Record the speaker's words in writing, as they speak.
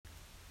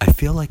I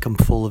feel like I'm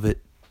full of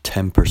it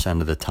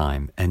 10% of the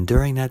time. And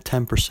during that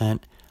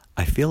 10%,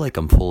 I feel like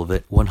I'm full of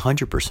it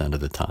 100%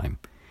 of the time.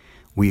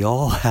 We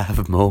all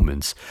have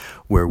moments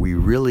where we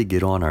really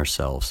get on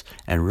ourselves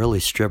and really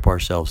strip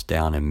ourselves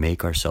down and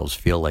make ourselves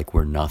feel like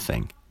we're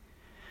nothing.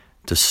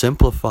 To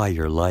simplify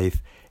your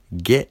life,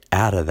 get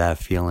out of that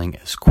feeling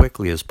as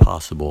quickly as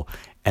possible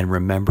and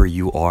remember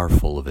you are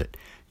full of it.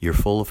 You're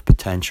full of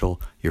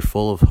potential, you're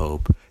full of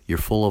hope, you're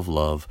full of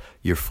love,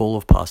 you're full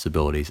of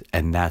possibilities,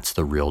 and that's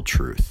the real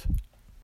truth.